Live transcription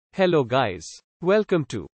Hello guys. Welcome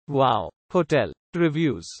to Wow Hotel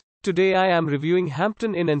Reviews. Today I am reviewing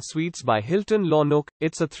Hampton Inn Suites by Hilton Lonoke.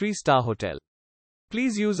 It's a 3-star hotel.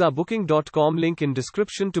 Please use our booking.com link in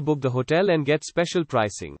description to book the hotel and get special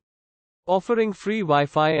pricing. Offering free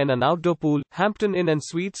Wi-Fi and an outdoor pool, Hampton Inn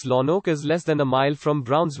Suites Lonoke is less than a mile from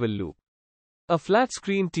Brownsville Loop. A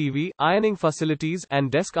flat-screen TV, ironing facilities,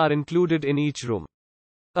 and desk are included in each room.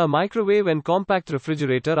 A microwave and compact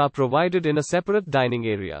refrigerator are provided in a separate dining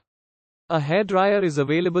area. A hairdryer is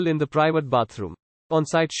available in the private bathroom.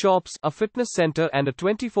 On-site shops, a fitness center and a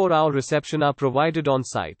 24-hour reception are provided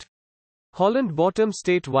on-site. Holland Bottom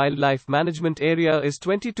State Wildlife Management Area is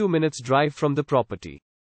 22 minutes drive from the property.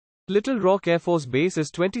 Little Rock Air Force Base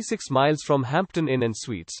is 26 miles from Hampton Inn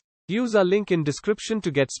Suites. Use our link in description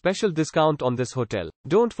to get special discount on this hotel.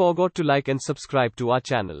 Don't forget to like and subscribe to our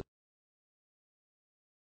channel.